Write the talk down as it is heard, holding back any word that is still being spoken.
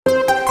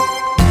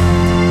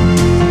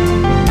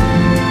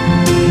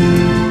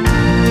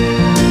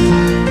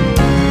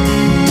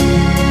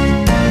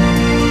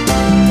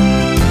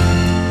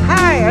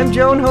I'm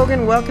Joan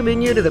Hogan,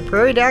 welcoming you to the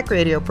Prairie Doc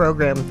radio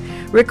program.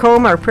 Rick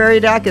Holm, our Prairie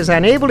Doc, is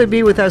unable to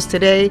be with us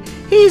today.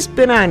 He's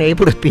been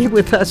unable to be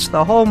with us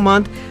the whole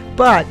month,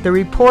 but the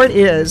report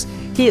is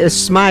he is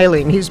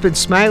smiling. He's been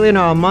smiling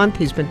all month.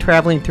 He's been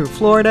traveling through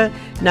Florida.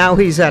 Now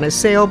he's on a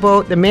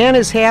sailboat. The man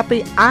is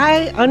happy.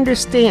 I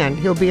understand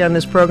he'll be on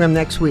this program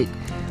next week.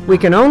 We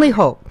can only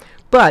hope.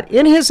 But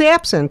in his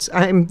absence,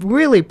 I'm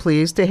really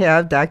pleased to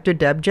have Dr.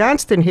 Deb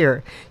Johnston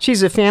here.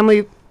 She's a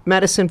family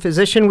medicine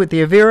physician with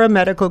the Avera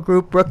Medical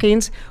Group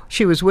Brookings.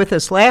 She was with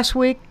us last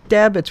week.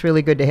 Deb, it's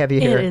really good to have you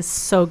here. It is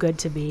so good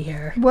to be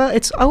here. Well,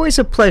 it's always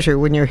a pleasure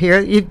when you're here.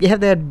 You have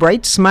that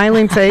bright,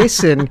 smiling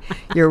face, and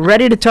you're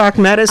ready to talk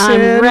medicine.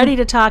 I'm ready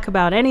to talk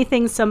about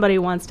anything somebody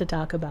wants to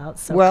talk about.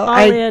 So call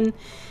in.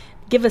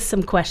 Give us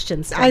some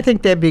questions. Then. I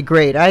think that'd be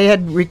great. I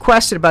had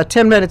requested about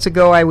 10 minutes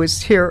ago. I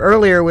was here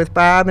earlier with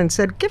Bob and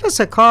said, give us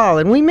a call.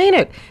 And we mean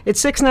it.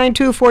 It's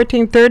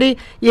 692-1430.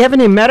 You have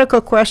any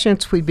medical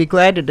questions, we'd be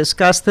glad to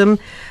discuss them.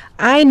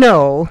 I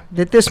know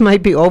that this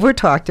might be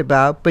over-talked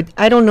about, but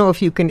I don't know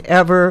if you can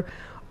ever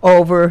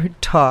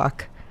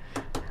over-talk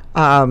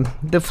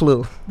the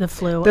flu. The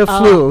flu. The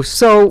flu.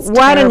 So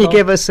why terrible. don't you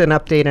give us an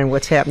update on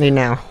what's happening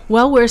now?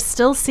 Well, we're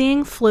still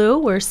seeing flu.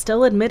 We're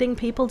still admitting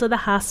people to the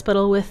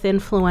hospital with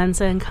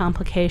influenza and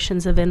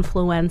complications of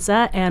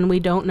influenza, and we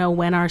don't know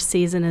when our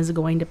season is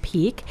going to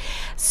peak.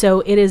 So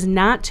it is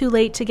not too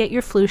late to get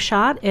your flu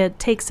shot. It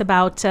takes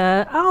about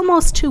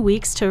almost 2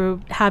 weeks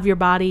to have your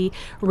body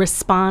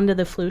respond to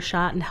the flu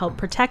shot and help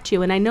protect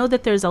you. And I know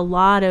that there's a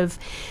lot of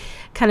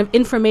kind of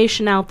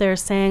information out there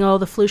saying, oh,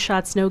 the flu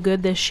shot's no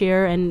good this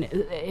year, and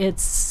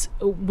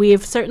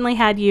we've certainly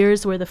had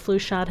years where the flu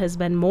shot has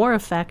been more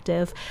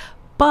effective,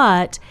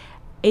 but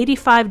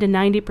 85 to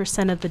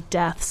 90% of the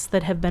deaths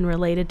that have been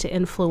related to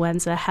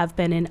influenza have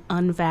been in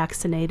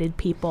unvaccinated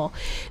people.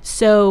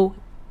 So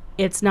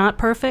it's not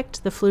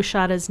perfect. The flu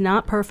shot is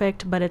not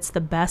perfect, but it's the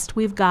best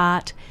we've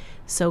got.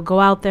 So go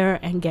out there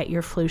and get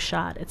your flu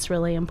shot. It's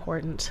really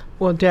important.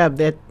 Well, Deb,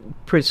 that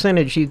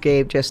percentage you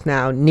gave just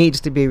now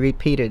needs to be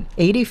repeated.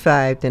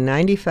 85 to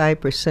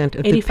 95%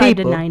 of 85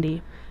 to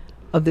 90.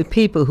 Of the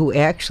people who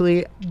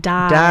actually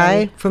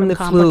die from the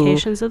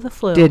complications of the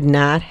flu did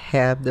not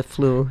have the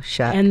flu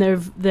shot. And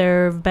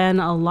there have been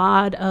a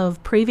lot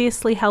of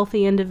previously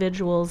healthy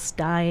individuals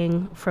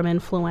dying from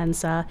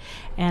influenza,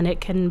 and it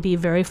can be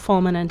very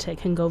fulminant. It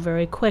can go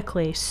very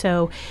quickly.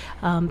 So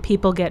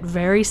people get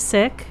very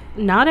sick.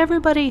 Not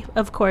everybody,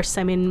 of course.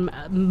 I mean,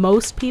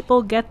 most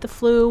people get the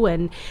flu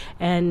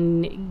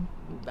and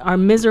are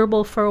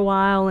miserable for a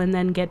while and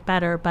then get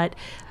better, but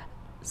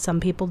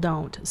some people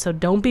don't. So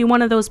don't be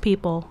one of those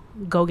people.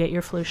 Go get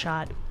your flu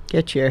shot.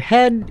 Get your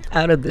head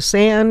out of the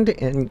sand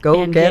and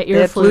go get your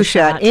that flu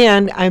shot.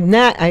 And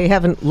I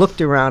haven't looked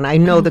around. I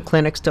know the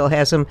clinic still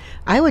has them.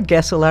 I would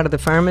guess a lot of the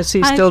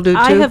pharmacies still do too.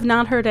 I have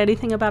not heard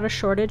anything about a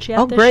shortage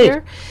yet this great.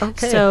 year.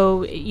 Okay.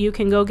 So you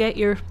can go get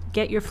your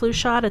flu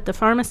shot at the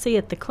pharmacy,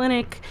 at the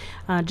clinic.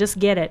 Just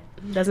get it.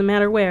 Doesn't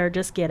matter where,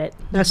 just get it.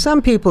 Now,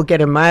 some people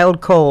get a mild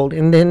cold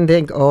and then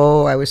think,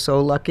 oh, I was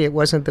so lucky it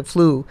wasn't the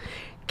flu.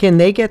 Can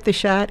they get the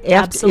shot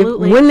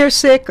Absolutely. When they're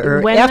sick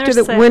or when after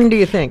they're the? When do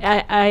you think?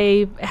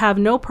 I have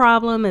no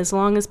problem as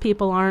long as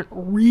people aren't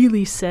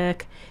really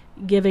sick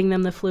giving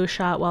them the flu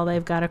shot while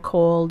they've got a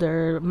cold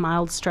or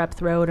mild strep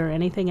throat or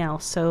anything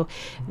else. So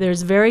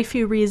there's very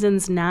few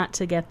reasons not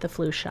to get the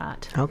flu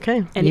shot.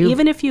 Okay. And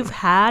even if you've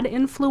had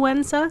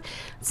influenza,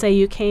 say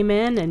you came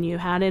in and you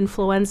had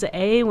influenza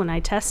A when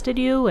I tested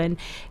you, and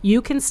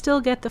you can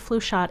still get the flu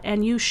shot,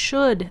 and you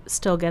should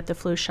still get the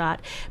flu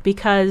shot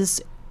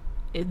because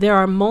there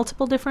are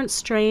multiple different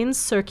strains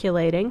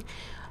circulating.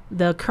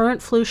 The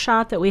current flu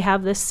shot that we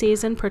have this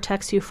season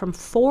protects you from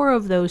 4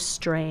 of those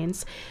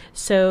strains.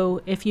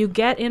 So if you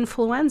get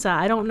influenza,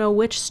 I don't know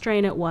which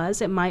strain it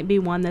was. It might be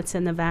one that's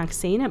in the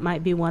vaccine. It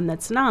might be one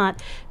that's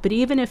not. But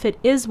even if it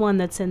is one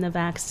that's in the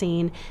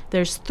vaccine,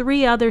 there's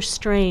 3 other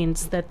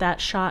strains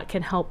that shot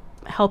can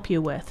help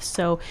you with.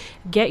 So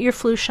get your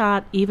flu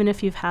shot even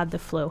if you've had the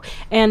flu.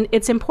 And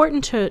it's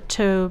important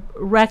to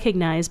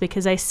recognize,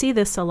 because I see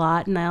this a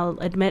lot, and I'll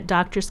admit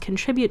doctors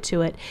contribute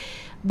to it.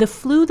 The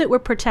flu that we're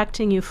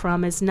protecting you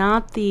from is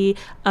not the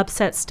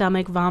upset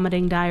stomach,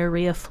 vomiting,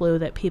 diarrhea flu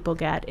that people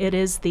get. It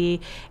is the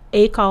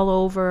ache all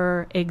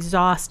over,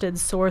 exhausted,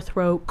 sore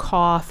throat,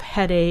 cough,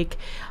 headache,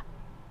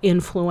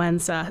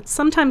 influenza.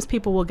 Sometimes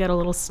people will get a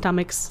little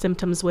stomach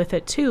symptoms with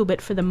it too,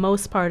 but for the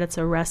most part it's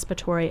a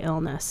respiratory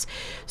illness.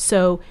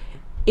 So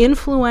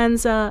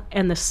influenza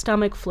and the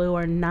stomach flu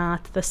are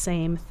not the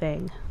same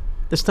thing.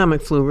 The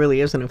stomach flu really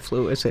isn't a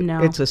flu, is it?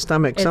 No. It's a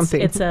stomach something.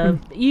 It's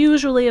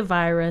usually a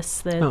virus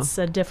that's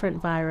a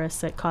different virus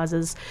that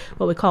causes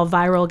what we call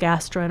viral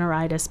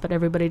gastroenteritis, but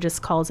everybody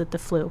just calls it the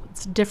flu.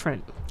 It's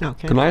different.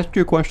 Okay. Can I ask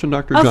you a question,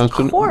 Dr. Of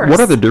Johnston? course.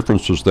 What are the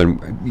differences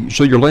then?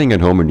 So you're laying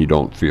at home and you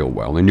don't feel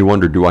well, and you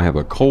wonder, do I have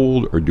a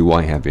cold or do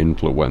I have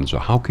influenza?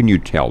 How can you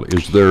tell?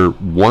 Is there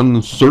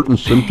one certain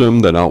symptom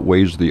that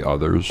outweighs the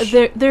others?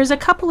 There's a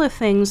couple of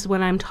things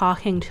when I'm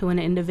talking to an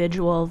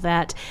individual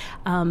that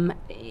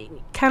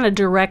kind of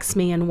directs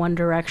me in one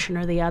direction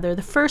or the other.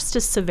 The first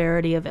is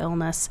severity of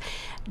illness.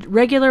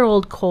 Regular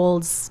old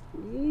colds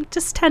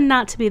just tend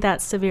not to be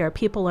that severe.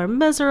 People are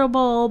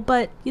miserable,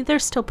 but they're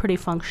still pretty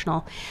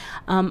functional.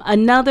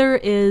 Another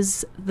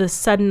is the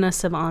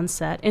suddenness of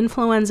onset.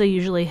 Influenza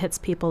usually hits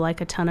people like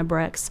a ton of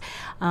bricks.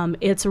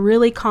 It's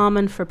really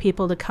common for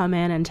people to come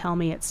in and tell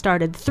me it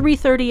started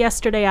 3:30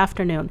 yesterday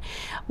afternoon.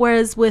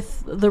 Whereas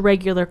with the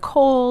regular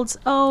colds,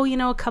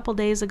 a couple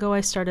days ago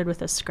I started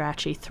with a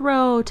scratchy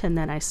throat, and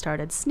then I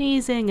started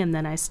sneezing, and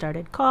then I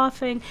started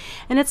coughing.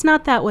 And it's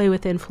not that way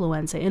with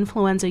influenza.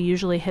 Influenza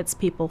usually hits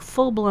people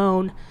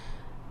full-blown,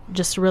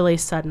 just really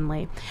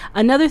suddenly.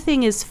 Another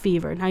thing is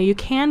fever. Now, you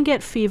can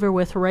get fever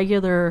with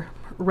regular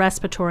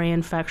respiratory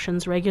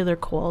infections, regular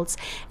colds,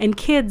 and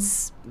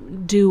kids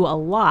do a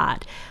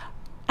lot.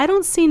 I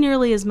don't see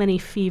nearly as many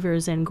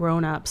fevers in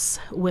grown-ups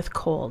with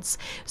colds.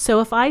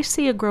 So if I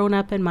see a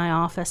grown-up in my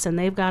office and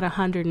they've got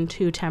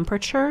 102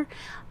 temperature,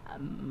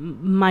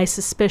 my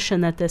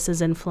suspicion that this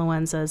is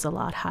influenza is a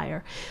lot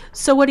higher.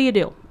 So what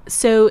do?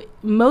 So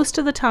most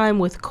of the time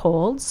with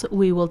colds,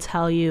 we will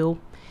tell you,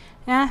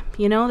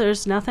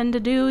 there's nothing to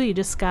do. You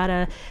just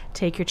gotta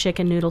take your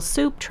chicken noodle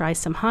soup, try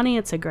some honey.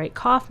 It's a great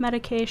cough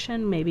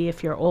medication. Maybe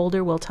if you're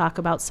older, we'll talk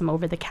about some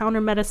over-the-counter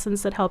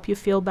medicines that help you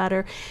feel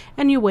better,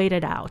 and you wait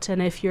it out.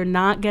 And if you're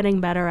not getting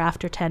better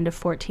after 10 to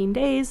 14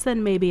 days,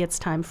 then maybe it's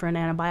time for an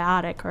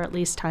antibiotic, or at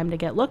least time to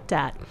get looked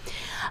at.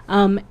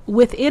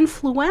 With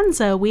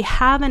influenza, we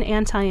have an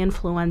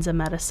anti-influenza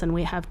medicine.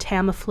 We have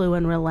Tamiflu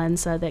and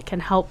Relenza that can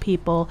help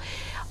people,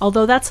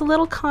 although that's a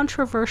little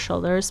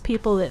controversial. There's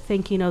people that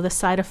think, the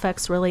side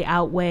effects really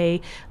outweigh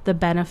the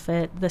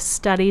benefit. The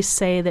studies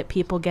say that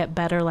people get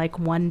better like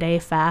one day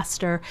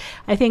faster.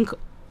 I think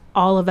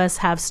all of us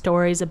have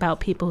stories about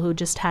people who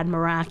just had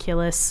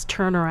miraculous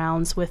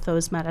turnarounds with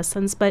those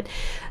medicines, but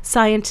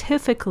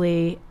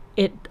scientifically,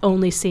 it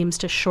only seems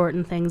to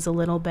shorten things a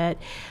little bit.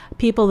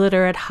 People that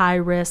are at high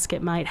risk,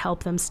 it might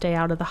help them stay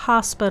out of the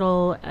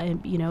hospital.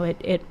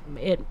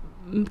 It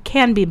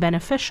can be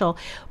beneficial.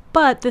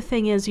 But the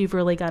thing is, you've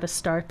really got to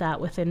start that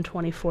within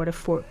 24 to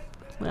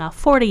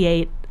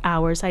 48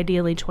 hours,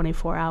 ideally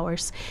 24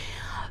 hours.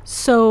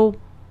 So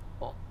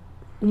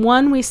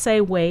one, we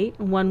say wait.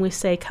 One, we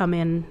say come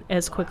in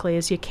as quickly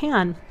as you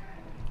can.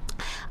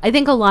 I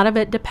think a lot of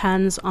it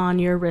depends on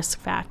your risk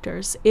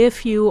factors.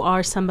 If you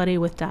are somebody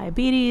with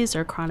diabetes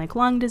or chronic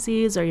lung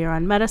disease, or you're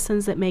on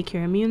medicines that make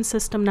your immune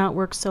system not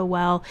work so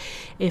well,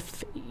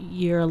 if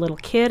you're a little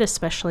kid,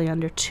 especially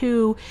under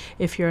 2,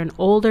 if you're an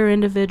older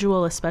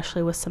individual,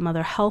 especially with some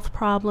other health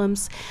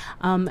problems,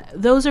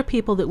 those are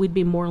people that we'd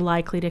be more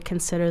likely to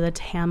consider the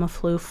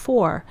Tamiflu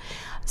for.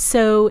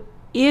 So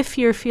if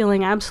you're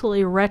feeling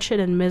absolutely wretched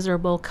and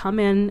miserable, come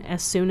in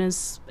as soon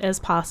as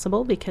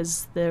possible,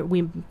 because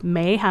we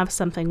may have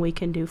something we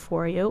can do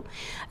for you,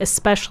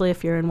 especially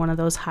if you're in one of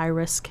those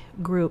high-risk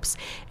groups.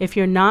 If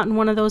you're not in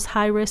one of those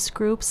high-risk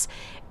groups,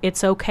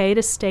 it's okay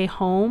to stay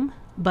home.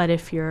 But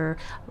if you're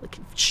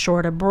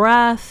short of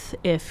breath,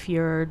 if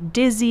you're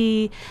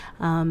dizzy,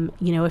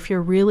 if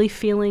you're really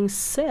feeling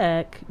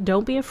sick,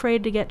 don't be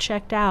afraid to get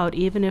checked out,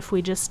 even if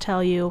we just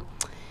tell you,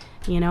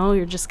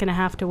 you're just going to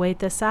have to wait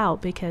this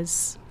out,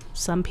 because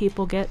some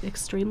people get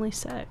extremely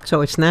sick.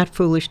 So it's not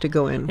foolish to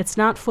go in? It's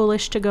not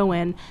foolish to go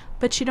in,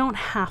 but you don't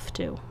have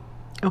to.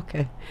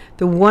 Okay.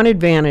 The one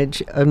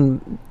advantage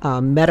of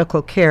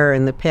medical care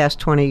in the past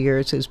 20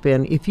 years has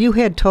been, if you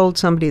had told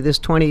somebody this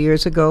 20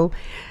 years ago,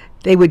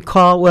 they would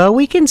call, well,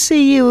 we can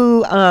see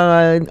you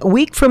a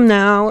week from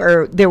now,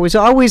 or there was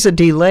always a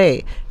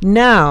delay.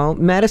 Now,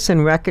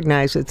 medicine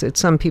recognizes that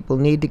some people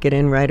need to get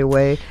in right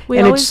away,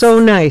 and it's so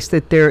nice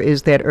that there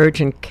is that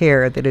urgent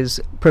care that is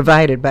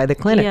provided by the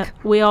clinic. Yeah,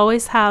 we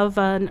always have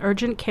an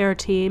urgent care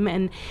team,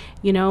 and,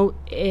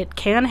 it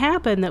can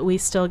happen that we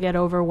still get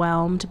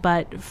overwhelmed,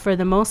 but for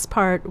the most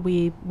part,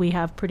 we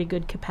have pretty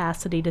good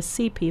capacity to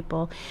see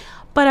people.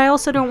 But I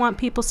also don't want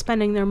people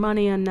spending their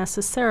money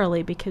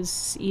unnecessarily,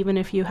 because even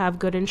if you have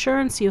good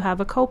insurance, you have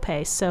a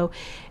copay. So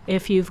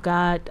if you've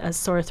got a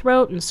sore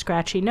throat and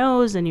scratchy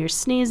nose and you're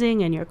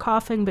sneezing and you're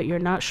coughing, but you're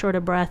not short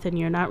of breath and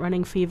you're not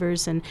running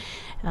fevers and,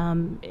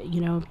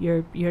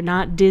 you're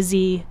not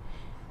dizzy,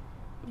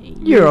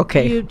 you're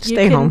okay.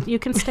 Stay home. You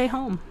can stay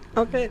home.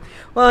 Okay.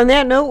 Well, on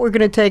that note, we're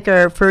going to take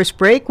our first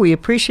break. We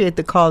appreciate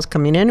the calls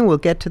coming in, and we'll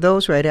get to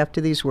those right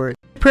after these words.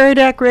 Prairie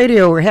Doc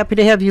Radio, we're happy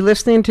to have you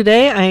listening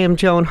today. I am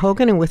Joan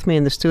Hogan, and with me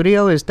in the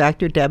studio is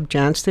Dr. Deb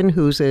Johnston,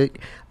 who's a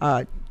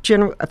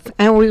general,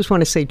 I always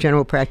want to say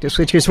general practice,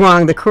 which is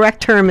wrong. The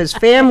correct term is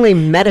family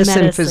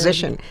medicine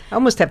physician. I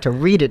almost have to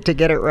read it to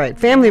get it right.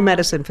 Family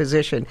medicine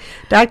physician.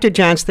 Dr.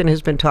 Johnston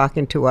has been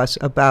talking to us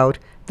about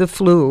the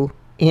flu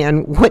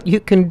and what you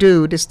can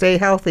do to stay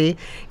healthy.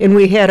 And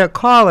we had a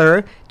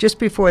caller just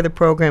before the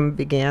program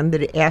began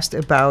that asked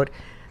about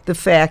the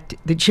fact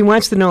that she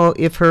wants to know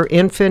if her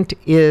infant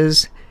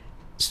is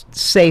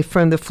safe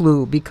from the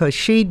flu, because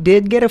she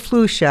did get a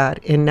flu shot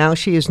and now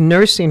she is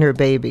nursing her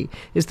baby.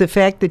 Is the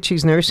fact that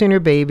she's nursing her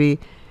baby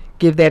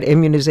give that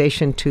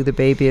immunization to the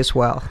baby as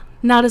well?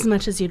 Not as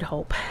much as you'd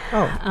hope.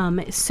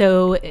 Oh.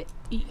 So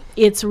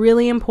it's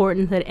really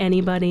important that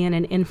anybody in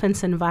an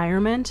infant's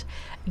environment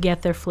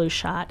get their flu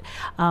shot.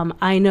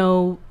 I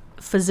know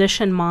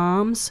physician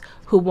moms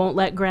who won't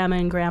let grandma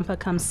and grandpa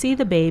come see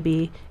the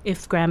baby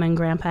if grandma and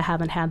grandpa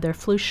haven't had their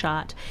flu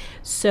shot.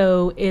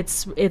 So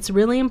it's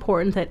really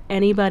important that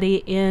anybody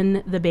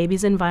in the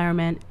baby's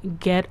environment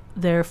get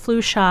their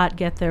flu shot,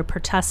 get their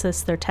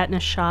pertussis, their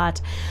tetanus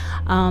shot.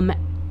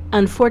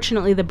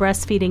 Unfortunately, the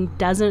breastfeeding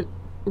doesn't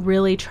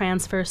really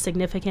transfer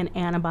significant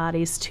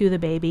antibodies to the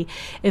baby.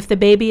 If the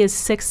baby is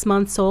 6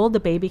 months old, the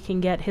baby can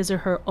get his or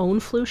her own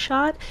flu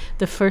shot.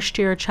 The first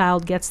year a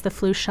child gets the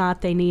flu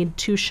shot, they need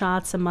 2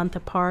 shots a month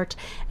apart,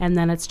 and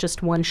then it's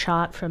just 1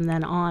 shot from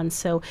then on.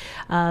 So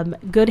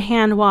good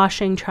hand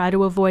washing, try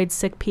to avoid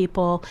sick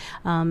people,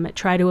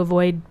 try to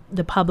avoid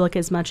the public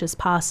as much as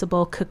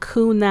possible,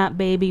 cocoon that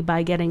baby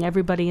by getting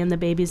everybody in the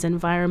baby's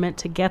environment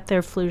to get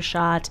their flu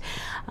shot,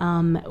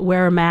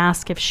 wear a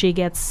mask if she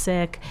gets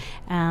sick,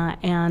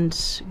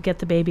 and get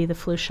the baby the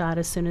flu shot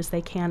as soon as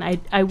they can.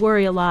 I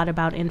worry a lot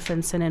about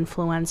infants and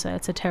influenza.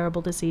 It's a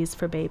terrible disease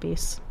for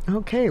babies.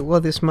 Okay, well,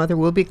 this mother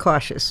will be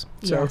cautious.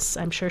 So Yes,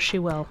 I'm sure she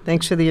will.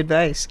 thanks for the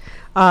advice.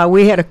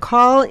 We had a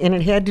call, and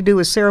it had to do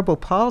with cerebral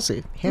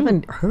palsy.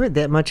 Haven't heard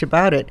that much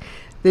about it.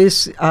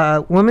 This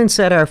woman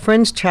said, our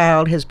friend's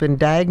child has been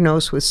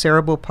diagnosed with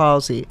cerebral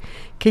palsy.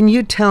 Can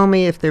you tell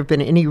me if there have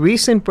been any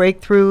recent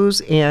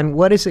breakthroughs and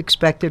what is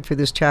expected for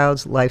this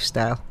child's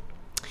lifestyle?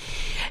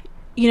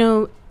 You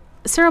know,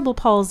 cerebral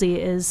palsy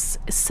is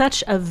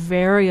such a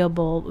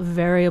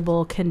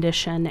variable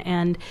condition.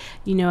 And,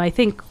 you know, I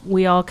think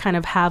we all kind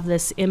of have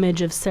this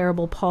image of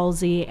cerebral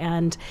palsy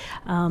and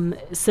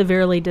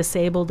severely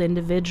disabled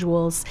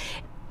individuals.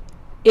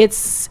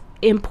 It's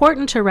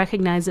important to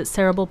recognize that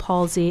cerebral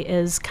palsy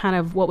is kind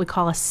of what we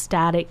call a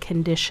static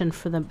condition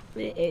for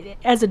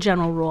as a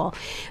general rule.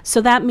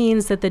 So that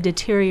means that the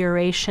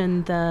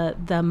deterioration,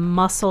 the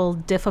muscle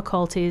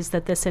difficulties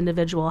that this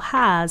individual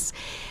has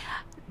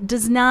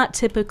does not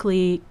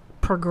typically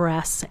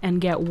progress and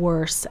get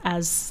worse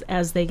as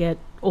they get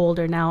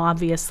older. Now,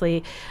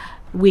 obviously,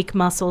 weak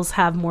muscles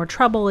have more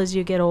trouble as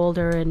you get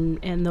older,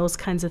 and those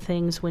kinds of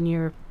things. When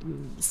you're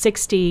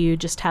 60, you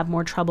just have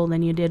more trouble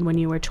than you did when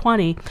you were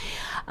 20.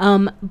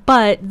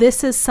 But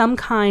this is some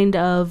kind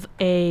of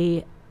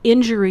a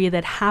injury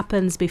that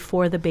happens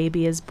before the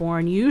baby is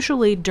born,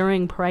 usually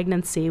during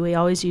pregnancy. We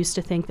always used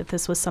to think that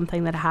this was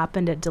something that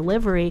happened at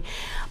delivery,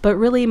 but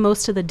really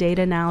most of the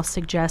data now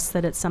suggests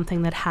that it's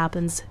something that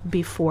happens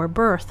before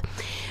birth.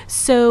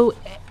 So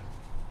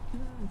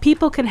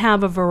people can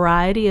have a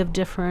variety of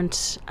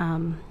different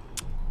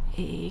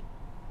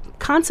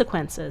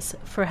consequences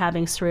for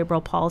having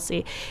cerebral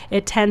palsy.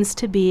 It tends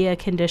to be a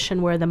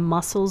condition where the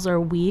muscles are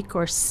weak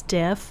or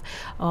stiff,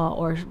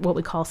 or what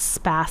we call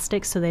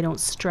spastic, so they don't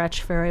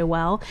stretch very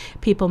well.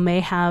 People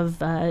may have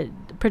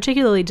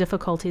particularly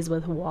difficulties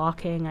with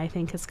walking, I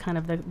think is kind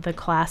of the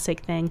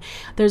classic thing.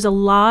 There's a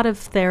lot of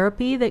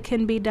therapy that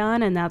can be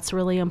done, and that's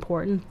really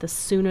important. The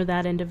sooner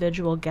that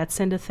individual gets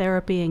into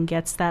therapy and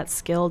gets that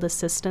skilled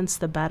assistance,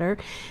 the better.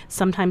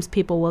 Sometimes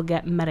people will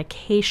get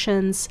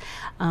medications.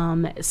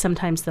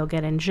 Sometimes they'll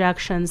get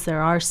injections.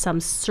 There are some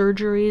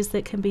surgeries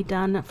that can be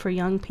done for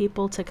young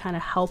people to kind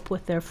of help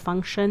with their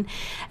function.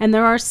 And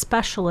there are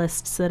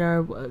specialists that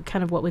are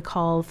kind of what we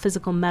call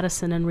physical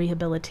medicine and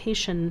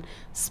rehabilitation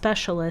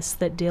specialists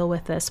that deal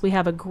with this. We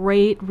have a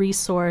great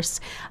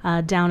resource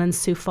down in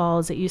Sioux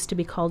Falls. It used to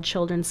be called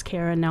Children's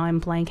Care, and now I'm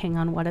blanking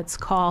on what it's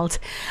called.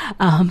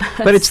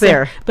 But it's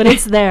there. But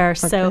it's there.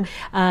 Okay. So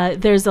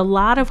there's a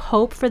lot of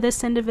hope for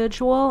this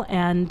individual,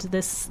 and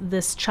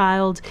this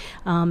child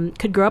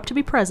could grow up to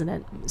be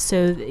president.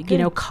 So, you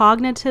know,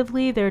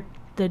 cognitively, there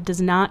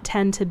does not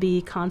tend to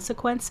be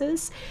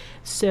consequences.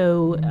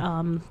 So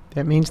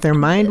that means their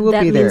mind will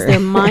be there. That means their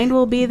mind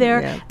will be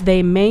there. Yeah.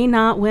 They may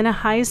not win a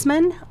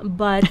Heisman,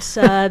 but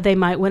they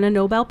might win a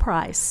Nobel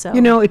Prize. So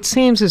You know, it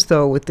seems as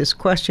though with this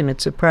question it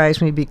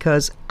surprised me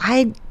because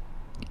many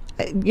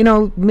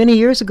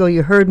years ago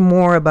you heard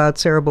more about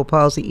cerebral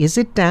palsy. Is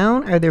it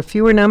down? Are there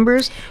fewer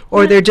numbers,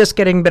 or they're just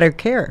getting better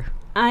care?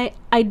 I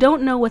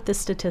don't know what the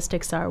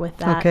statistics are with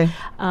that. Okay.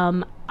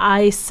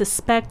 I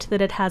suspect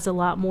that it has a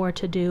lot more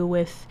to do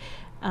with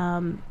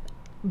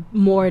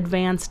more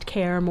advanced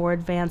care, more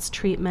advanced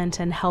treatment,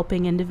 and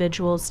helping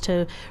individuals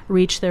to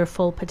reach their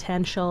full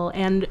potential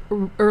and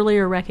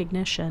earlier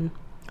recognition.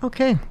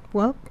 Okay.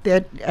 Well,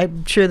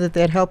 I'm sure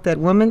that helped that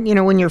woman. You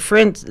know, when your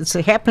friend,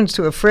 it happens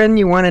to a friend,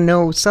 you want to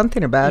know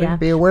something about it and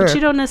be aware. But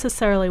you don't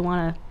necessarily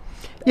want to.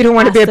 You don't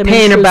want to be a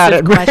pain about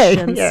it, right?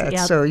 Questions. Yeah.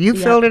 Yep. So you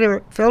filled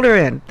her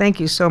in.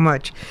 Thank you so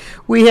much.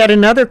 We had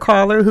another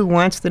caller who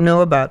wants to know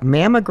about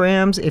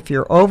mammograms. If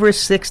you're over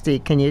 60,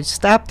 can you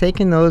stop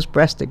taking those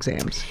breast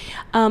exams?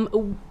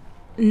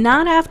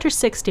 Not after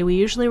 60. We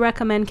usually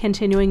recommend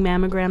continuing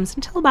mammograms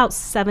until about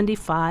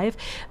 75.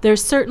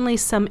 There's certainly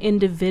some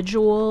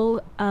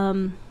individual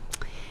kind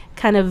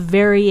kind of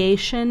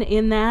variation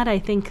in that. I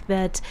think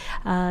that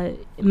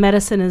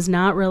medicine is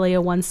not really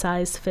a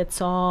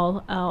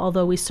one-size-fits-all,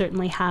 although we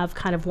certainly have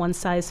kind of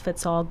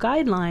one-size-fits-all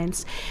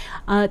guidelines.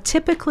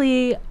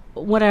 Typically,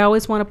 what I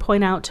always want to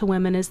point out to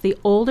women is the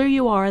older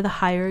you are, the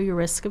higher your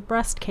risk of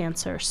breast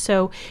cancer.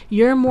 So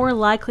you're more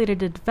likely to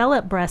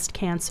develop breast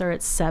cancer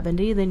at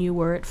 70 than you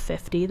were at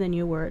 50, than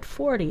you were at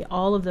 40.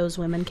 All of those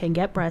women can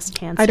get breast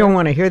cancer. I don't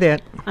want to hear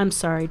that. I'm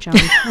sorry, Joan.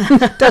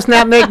 Does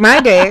not make my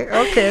day.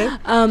 Okay.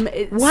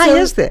 Why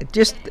is that?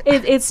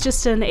 It's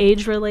just an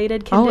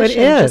age-related condition. Oh, it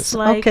is. Just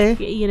like,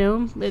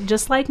 okay.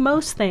 Just like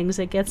most things,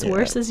 it gets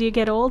worse as you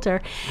get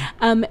older.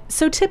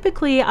 So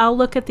typically, I'll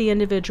look at the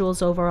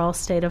individual's overall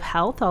state of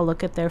health. I'll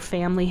look at their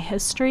family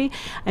history.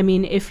 I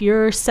mean, if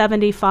you're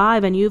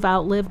 75 and you've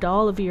outlived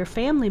all of your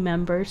family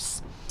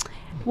members,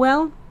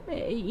 well,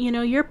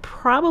 you're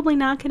probably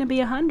not going to be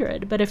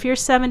 100. But if you're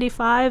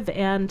 75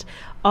 and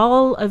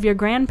all of your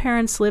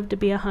grandparents lived to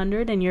be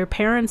 100 and your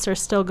parents are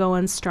still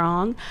going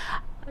strong,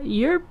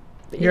 your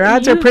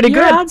odds are pretty good.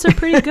 Your odds are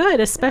pretty good,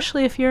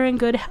 especially if you're in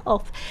good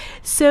health.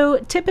 So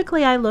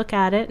typically I look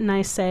at it and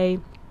I say,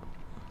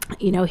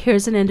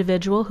 here's an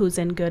individual who's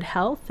in good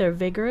health. They're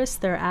vigorous.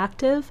 They're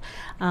active.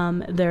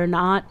 They're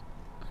not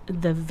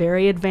the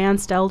very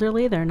advanced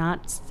elderly. They're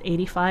not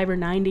 85 or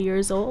 90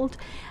 years old.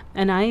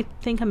 And I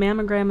think a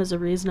mammogram is a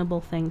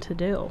reasonable thing to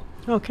do.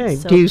 Okay.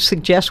 So, do you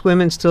suggest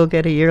women still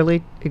get a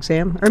yearly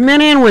exam? Or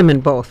men and women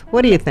both?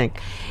 What do you think?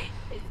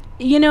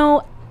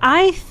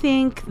 I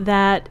think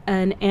that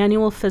an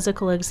annual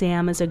physical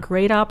exam is a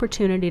great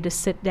opportunity to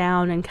sit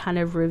down and kind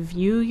of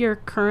review your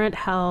current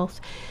health.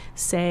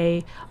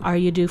 Say, are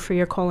you due for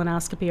your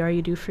colonoscopy? Are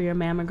you due for your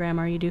mammogram?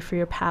 Are you due for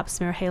your pap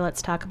smear? Hey,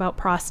 let's talk about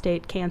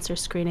prostate cancer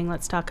screening.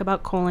 Let's talk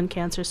about colon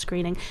cancer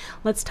screening.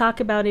 Let's talk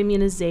about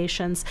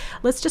immunizations.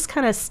 Let's just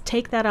kind of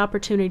take that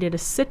opportunity to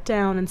sit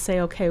down and say,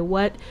 okay,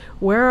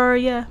 where are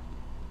you?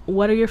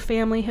 What are your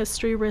family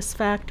history risk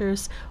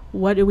factors?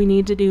 What do we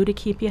need to do to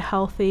keep you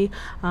healthy?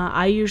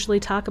 I usually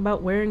talk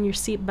about wearing your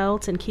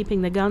seatbelt and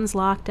keeping the guns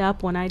locked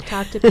up when I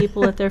talk to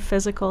people at their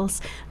physicals.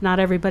 Not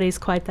everybody's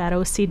quite that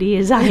OCD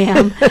as I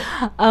am.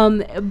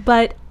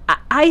 But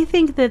I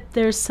think that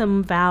there's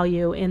some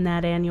value in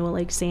that annual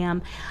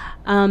exam.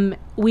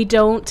 We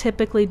don't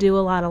typically do a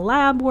lot of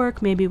lab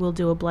work. Maybe we'll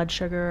do a blood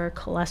sugar or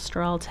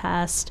cholesterol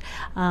test.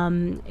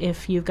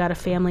 If you've got a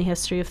family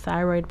history of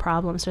thyroid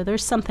problems or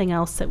there's something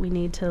else that we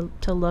need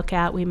to look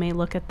at, we may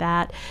look at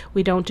that.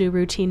 We don't do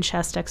routine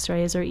chest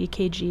x-rays or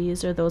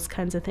EKGs or those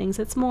kinds of things.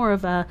 It's more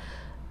of a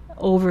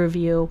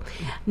overview.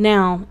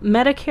 Now,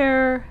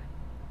 Medicare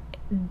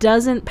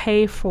doesn't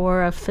pay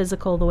for a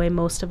physical the way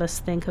most of us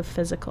think of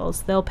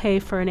physicals. They'll pay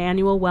for an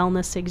annual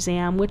wellness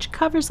exam, which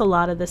covers a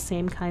lot of the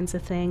same kinds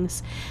of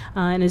things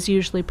and is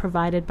usually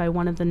provided by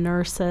one of the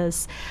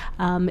nurses.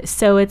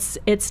 So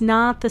it's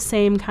not the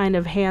same kind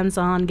of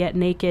hands-on, get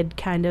naked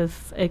kind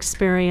of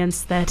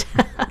experience that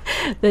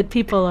that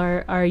people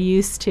are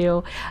used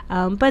to.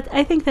 But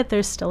I think that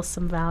there's still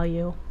some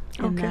value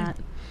in that.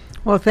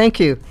 Well, thank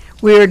you.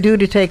 We are due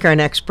to take our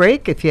next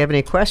break. If you have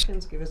any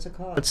questions, give us a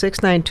call at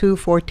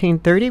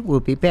 692-1430. We'll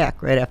be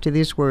back right after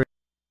these words.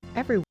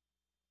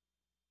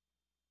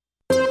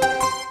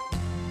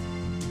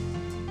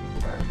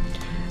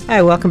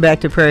 Hi, welcome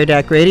back to Prairie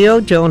Doc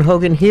Radio. Joan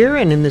Hogan here,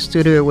 and in the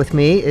studio with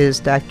me is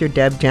Dr.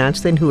 Deb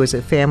Johnston, who is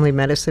a family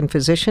medicine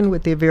physician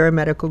with the Avera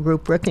Medical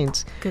Group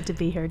Brookings. Good to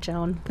be here,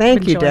 Joan.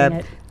 Thank you,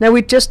 Deb. Now,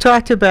 we just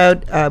talked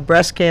about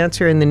breast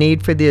cancer and the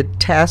need for the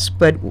test,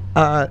 but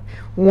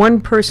one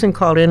person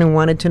called in and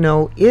wanted to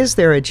know, is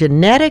there a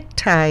genetic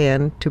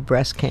tie-in to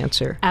breast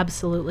cancer?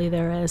 Absolutely,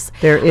 there is.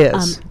 There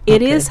is.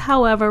 It is,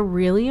 however,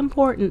 really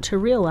important to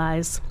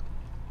realize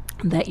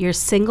that your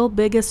single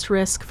biggest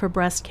risk for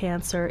breast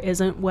cancer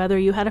isn't whether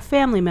you had a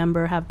family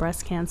member have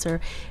breast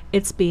cancer,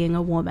 it's being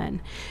a woman.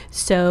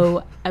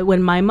 So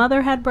when my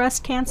mother had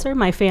breast cancer,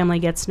 my family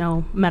gets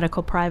no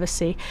medical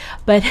privacy,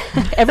 but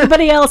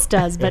everybody else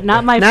does, but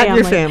not my family. Not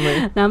your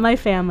family. Not my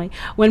family.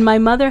 When my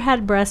mother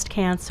had breast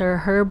cancer,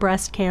 her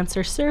breast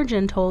cancer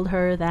surgeon told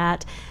her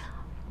that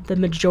the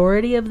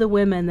majority of the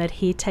women that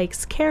he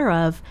takes care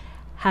of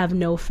have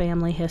no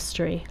family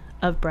history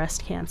of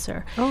breast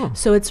cancer.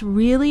 So it's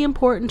really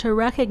important to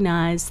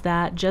recognize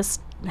that just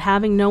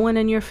having no one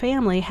in your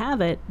family have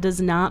it does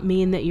not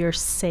mean that you're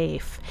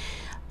safe.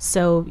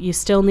 So you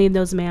still need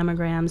those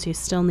mammograms, you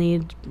still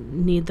need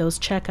those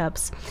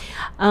checkups.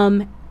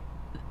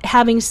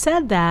 Having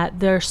said that,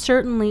 there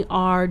certainly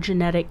are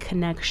genetic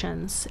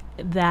connections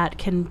that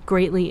can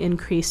greatly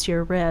increase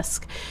your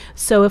risk.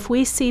 So if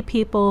we see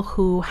people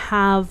who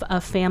have a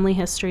family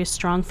history, a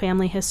strong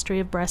family history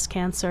of breast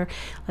cancer,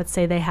 let's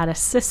say they had a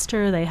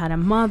sister, they had a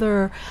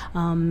mother,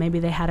 maybe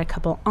they had a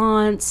couple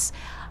aunts,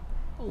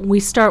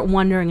 we start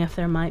wondering if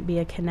there might be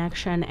a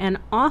connection. And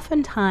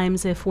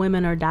oftentimes, if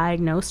women are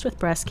diagnosed with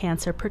breast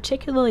cancer,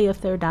 particularly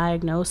if they're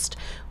diagnosed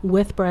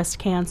with breast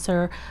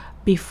cancer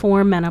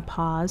before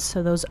menopause,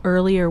 so those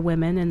earlier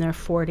women in their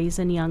 40s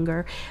and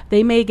younger,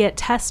 they may get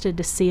tested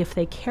to see if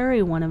they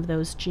carry one of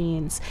those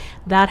genes.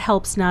 That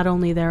helps not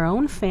only their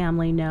own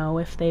family know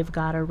if they've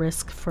got a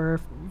risk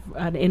for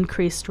an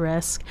increased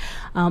risk,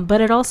 but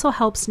it also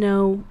helps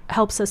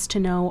us to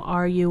know,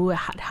 are you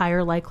at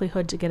higher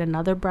likelihood to get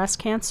another breast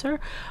cancer?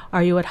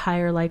 Are you at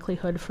higher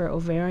likelihood for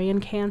ovarian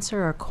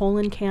cancer or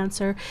colon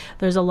cancer?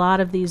 There's a lot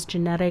of these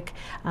genetic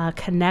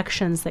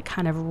connections that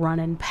kind of run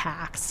in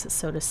packs,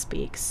 so to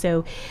speak.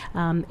 So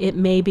it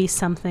may be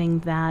something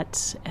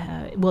that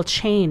will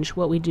change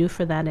what we do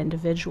for that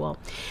individual.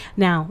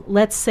 Now,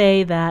 let's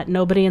say that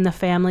nobody in the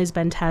family's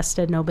been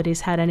tested,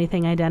 nobody's had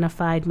anything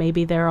identified,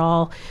 maybe they're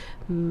all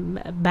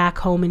back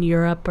home in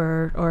Europe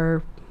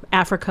or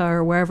Africa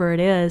or wherever it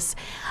is.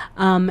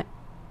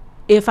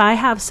 If I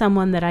have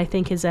someone that I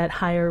think is at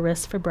higher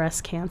risk for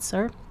breast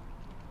cancer,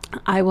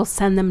 I will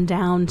send them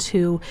down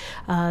to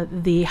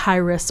the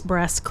high-risk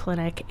breast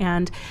clinic,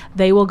 and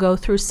they will go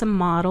through some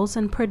models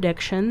and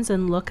predictions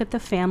and look at the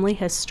family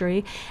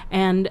history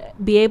and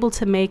be able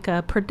to make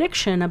a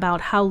prediction about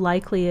how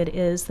likely it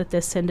is that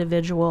this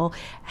individual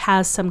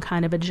has some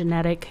kind of a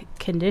genetic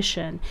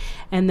condition.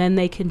 And then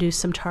they can do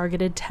some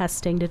targeted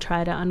testing to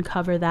try to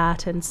uncover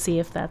that and see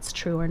if that's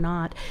true or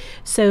not.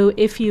 So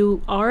if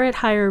you are at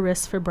higher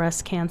risk for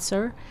breast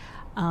cancer,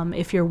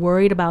 if you're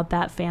worried about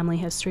that family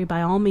history,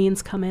 by all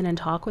means come in and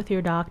talk with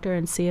your doctor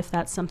and see if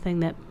that's something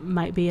that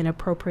might be an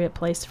appropriate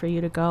place for you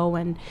to go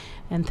and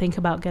think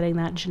about getting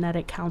that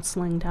genetic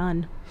counseling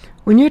done.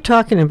 When you're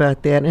talking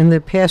about that, in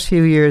the past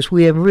few years,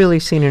 we have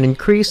really seen an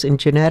increase in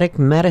genetic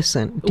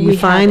medicine. Do you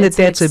find that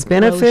that's a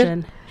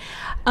benefit?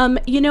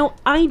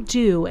 I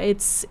do.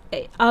 It's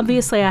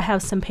obviously I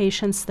have some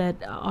patients that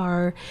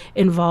are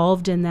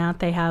involved in that.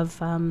 They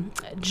have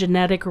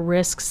genetic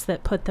risks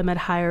that put them at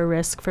higher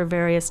risk for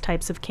various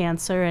types of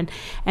cancer,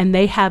 and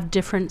they have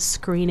different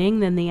screening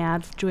than the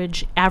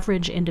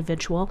average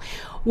individual.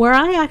 Where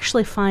I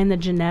actually find the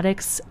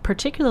genetics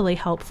particularly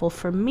helpful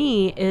for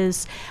me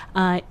is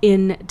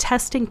in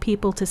testing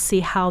people to see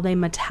how they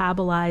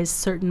metabolize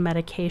certain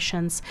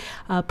medications,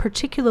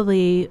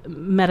 particularly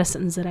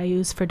medicines that I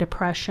use for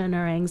depression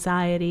or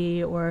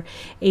anxiety or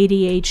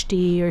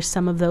ADHD or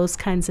some of those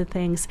kinds of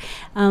things.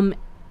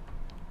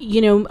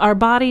 Our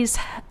bodies,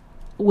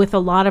 with a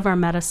lot of our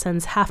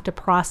medicines, have to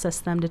process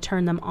them to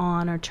turn them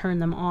on or turn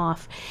them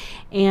off.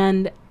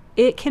 And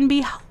it can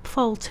be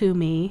helpful to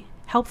me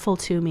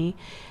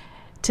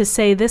to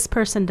say this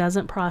person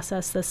doesn't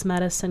process this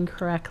medicine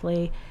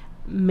correctly.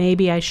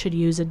 Maybe I should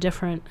use a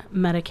different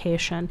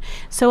medication.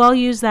 So I'll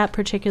use that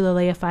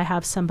particularly if I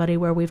have somebody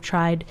where we've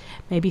tried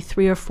maybe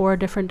 3 or 4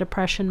 different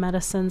depression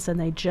medicines and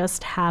they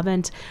just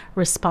haven't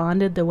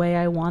responded the way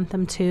I want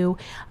them to.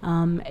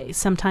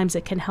 Sometimes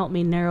it can help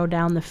me narrow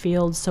down the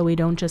field so we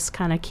don't just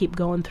kind of keep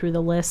going through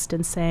the list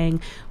and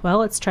saying, well,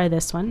 let's try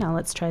this one, now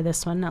let's try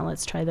this one, now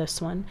let's try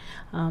this one.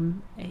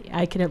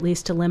 I can at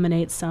least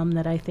eliminate some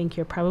that I think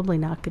you're probably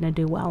not going to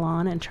do well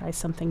on and try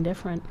something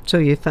different. So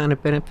you found a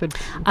benefit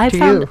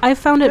I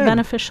found it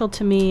beneficial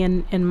to me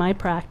in my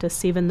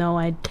practice, even though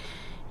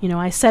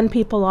I send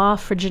people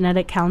off for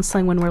genetic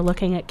counseling when we're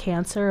looking at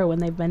cancer or when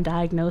they've been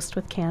diagnosed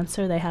with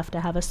cancer. They have to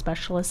have a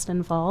specialist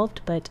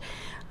involved, but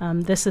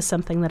this is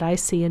something that I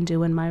see and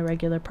do in my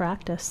regular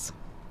practice.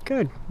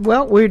 Good.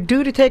 Well, we're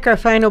due to take our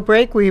final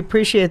break. We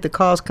appreciate the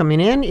calls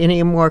coming in.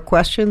 Any more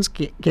questions,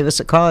 give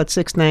us a call at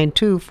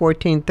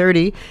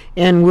 692-1430,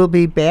 and we'll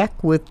be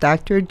back with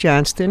Dr.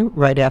 Johnston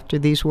right after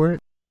these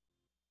words.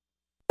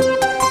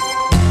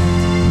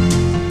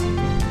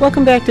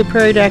 Welcome back to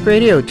Prairie Doc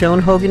Radio. Joan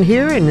Hogan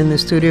here, and in the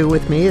studio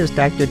with me is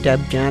Dr. Deb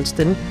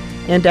Johnston.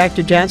 And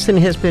Dr. Johnston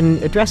has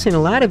been addressing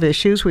a lot of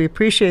issues. We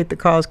appreciate the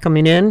calls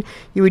coming in.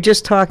 You were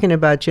just talking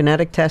about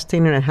genetic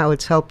testing and how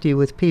it's helped you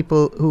with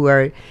people who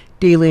are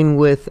dealing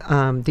with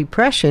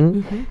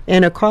depression. Mm-hmm.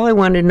 And a caller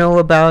wanted to know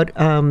about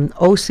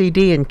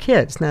OCD in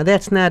kids. Now,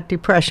 that's not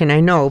depression, I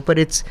know, but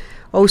it's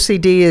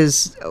OCD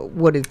is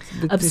what is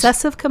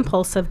obsessive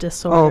compulsive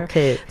disorder.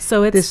 Okay.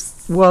 So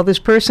it's this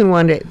person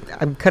wanted,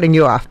 I'm cutting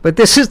you off, but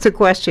this is the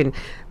question.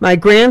 My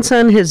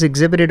grandson has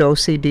exhibited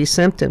OCD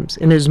symptoms,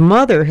 and his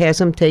mother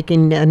has him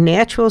taking a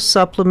natural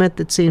supplement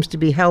that seems to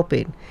be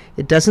helping.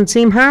 It doesn't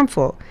seem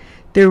harmful.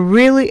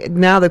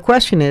 Now the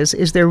question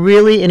is there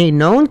really any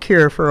known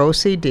cure for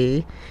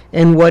OCD,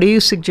 and what do you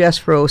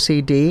suggest for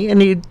OCD,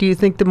 and do you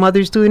think the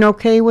mother's doing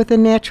okay with a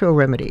natural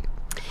remedy?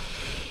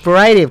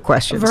 Variety of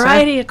questions.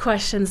 Of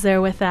questions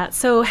there with that.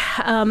 So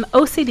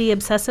OCD,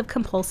 obsessive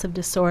compulsive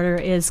disorder,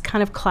 is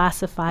kind of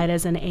classified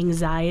as an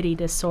anxiety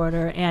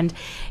disorder. And,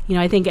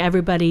 I think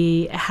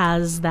everybody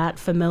has that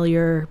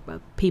familiar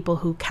people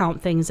who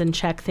count things and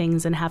check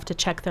things and have to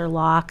check their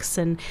locks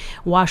and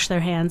wash their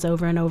hands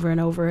over and over and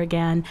over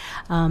again.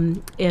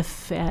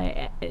 If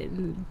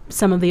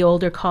some of the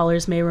older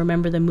callers may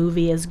remember the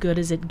movie As Good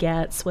as It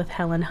Gets with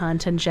Helen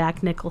Hunt and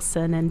Jack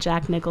Nicholson, and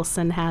Jack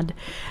Nicholson had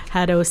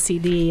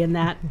OCD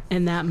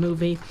in that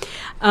movie.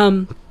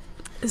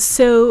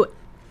 So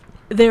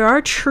there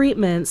are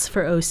treatments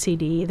for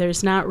OCD.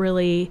 There's not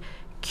really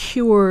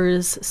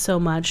cures so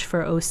much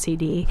for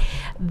OCD.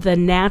 The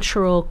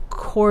natural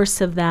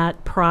course of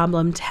that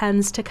problem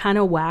tends to kind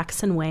of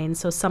wax and wane.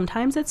 So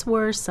sometimes it's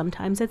worse,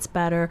 sometimes it's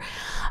better.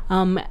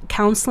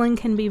 Counseling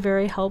can be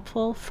very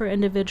helpful for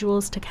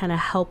individuals to kind of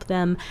help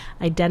them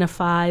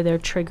identify their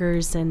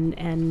triggers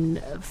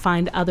and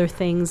find other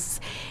things.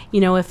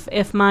 You know,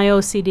 if my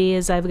OCD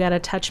is I've got to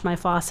touch my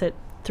faucet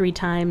 3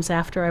 times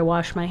after I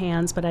wash my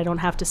hands, but I don't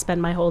have to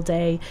spend my whole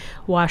day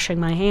washing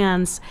my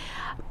hands,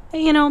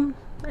 you know,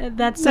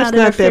 that's not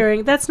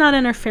interfering. That's not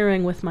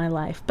interfering with my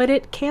life, but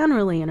it can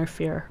really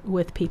interfere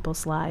with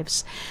people's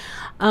lives.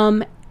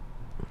 The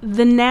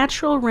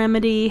natural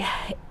remedy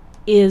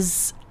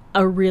is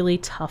a really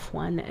tough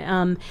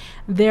one.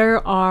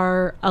 There's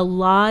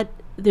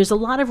a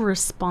lot of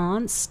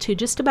response to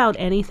just about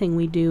anything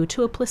we do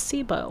to a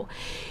placebo.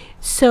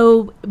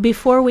 So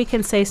before we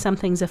can say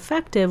something's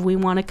effective, we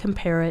want to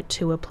compare it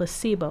to a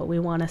placebo. We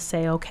want to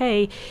say,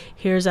 okay,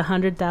 here's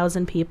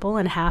 100,000 people,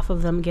 and half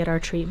of them get our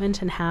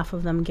treatment and half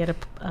of them get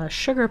a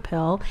sugar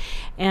pill.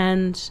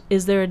 And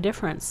is there a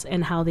difference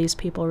in how these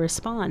people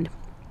respond?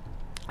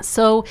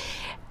 So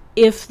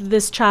if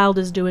this child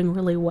is doing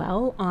really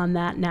well on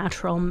that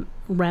natural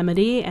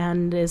remedy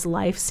and his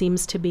life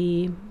seems to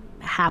be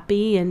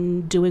happy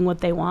and doing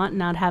what they want,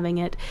 not having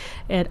it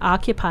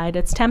occupied,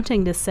 it's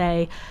tempting to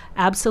say,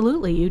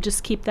 absolutely, you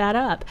just keep that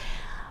up.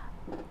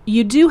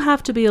 You do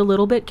have to be a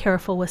little bit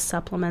careful with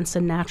supplements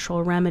and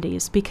natural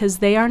remedies because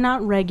they are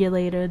not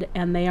regulated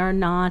and they are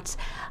not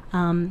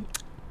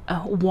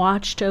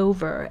watched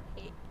over.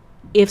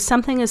 If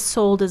something is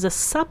sold as a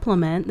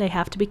supplement, they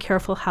have to be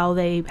careful how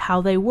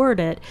they word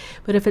it.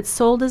 But if it's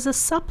sold as a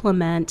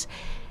supplement,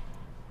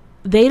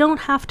 they don't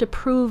have to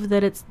prove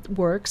that it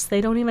works. They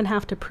don't even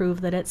have to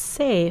prove that it's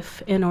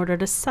safe in order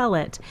to sell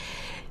it.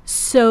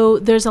 So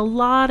there's a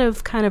lot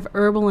of kind of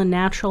herbal and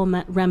natural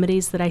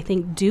remedies that I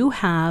think do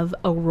have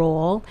a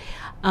role,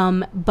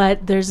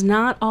 but there's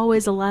not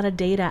always a lot of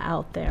data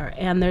out there,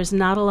 and there's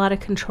not a lot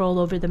of control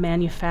over the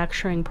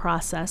manufacturing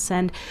process.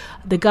 And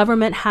the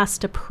government has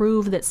to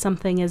prove that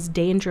something is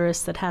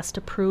dangerous, that has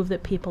to prove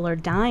that people are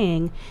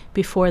dying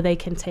before they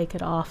can take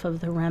it off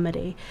of the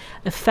remedy.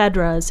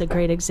 Ephedra is a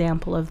great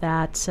example of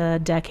that a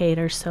decade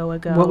or so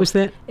ago. What was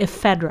that?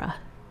 Ephedra.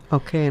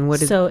 Okay, and what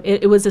is... So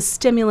it was a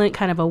stimulant,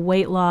 kind of a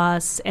weight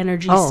loss,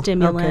 energy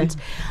stimulant.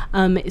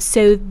 Okay.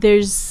 So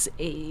there's...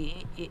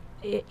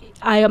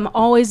 I am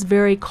always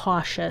very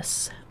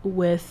cautious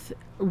with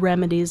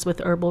remedies, with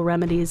herbal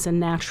remedies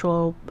and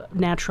natural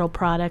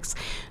products,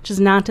 which is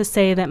not to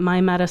say that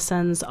my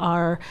medicines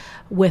are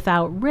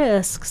without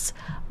risks,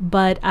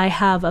 but I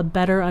have a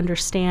better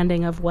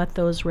understanding of what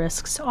those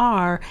risks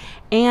are,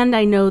 and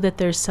I know that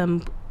there's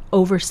some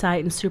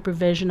oversight and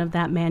supervision of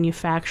that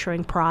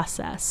manufacturing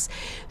process.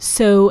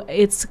 So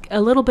it's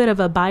a little bit of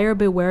a buyer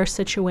beware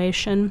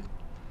situation.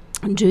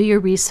 Do your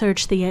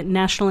research. The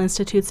National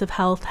Institutes of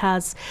Health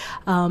has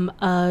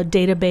a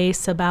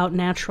database about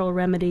natural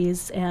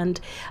remedies, and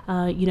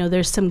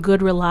there's some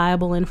good,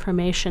 reliable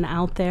information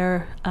out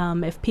there.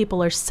 If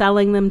people are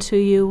selling them to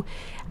you,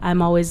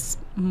 I'm always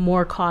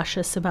more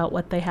cautious about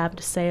what they have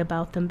to say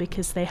about them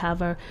because they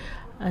have a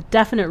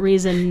definite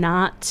reason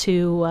not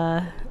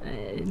to.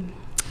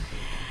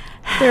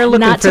 They're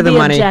looking not for to the be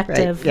money,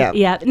 objective. right?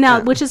 Yeah. Now,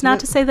 which is not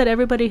to say that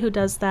everybody who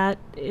does that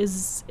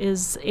is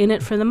in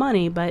it for the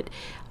money, but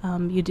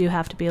you do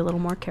have to be a little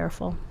more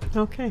careful.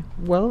 Okay.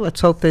 Well,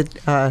 let's hope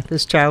that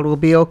this child will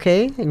be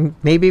okay, and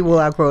maybe we'll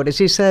outgrow it. As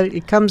you said,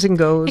 it comes and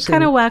goes. It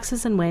kind of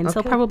waxes and wanes. Okay.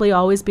 They'll probably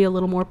always be a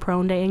little more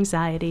prone to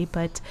anxiety,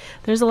 but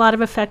there's a lot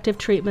of effective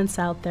treatments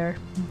out there.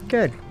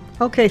 Good.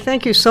 Okay,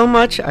 thank you so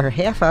much. Our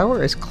half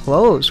hour is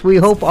closed. We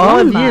hope all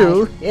of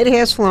you, it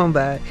has flown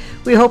by.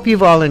 We hope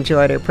you've all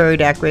enjoyed our Prairie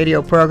Doc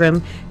radio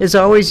program. As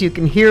always, you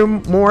can hear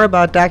more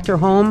about Dr.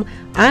 Holm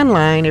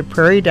online at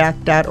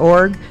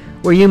prairiedoc.org,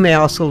 where you may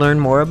also learn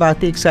more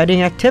about the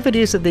exciting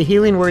activities of the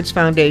Healing Words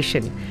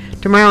Foundation.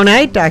 Tomorrow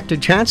night, Dr.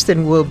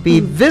 Johnston will be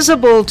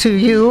visible to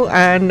you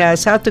on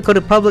South Dakota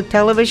Public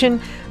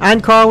Television,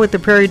 on call with the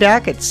Prairie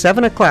Doc at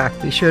 7 o'clock.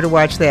 Be sure to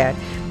watch that.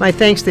 My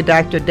thanks to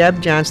Dr.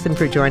 Deb Johnston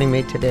for joining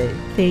me today.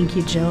 Thank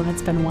you, Joan.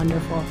 It's been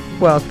wonderful.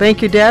 Well,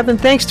 thank you, Deb, and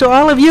thanks to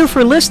all of you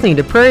for listening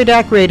to Prairie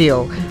Doc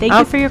Radio. Thank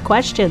you for your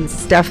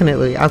questions.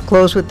 Definitely. I'll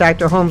close with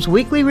Dr. Holm's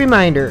weekly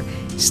reminder.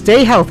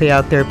 Stay healthy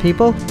out there,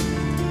 people.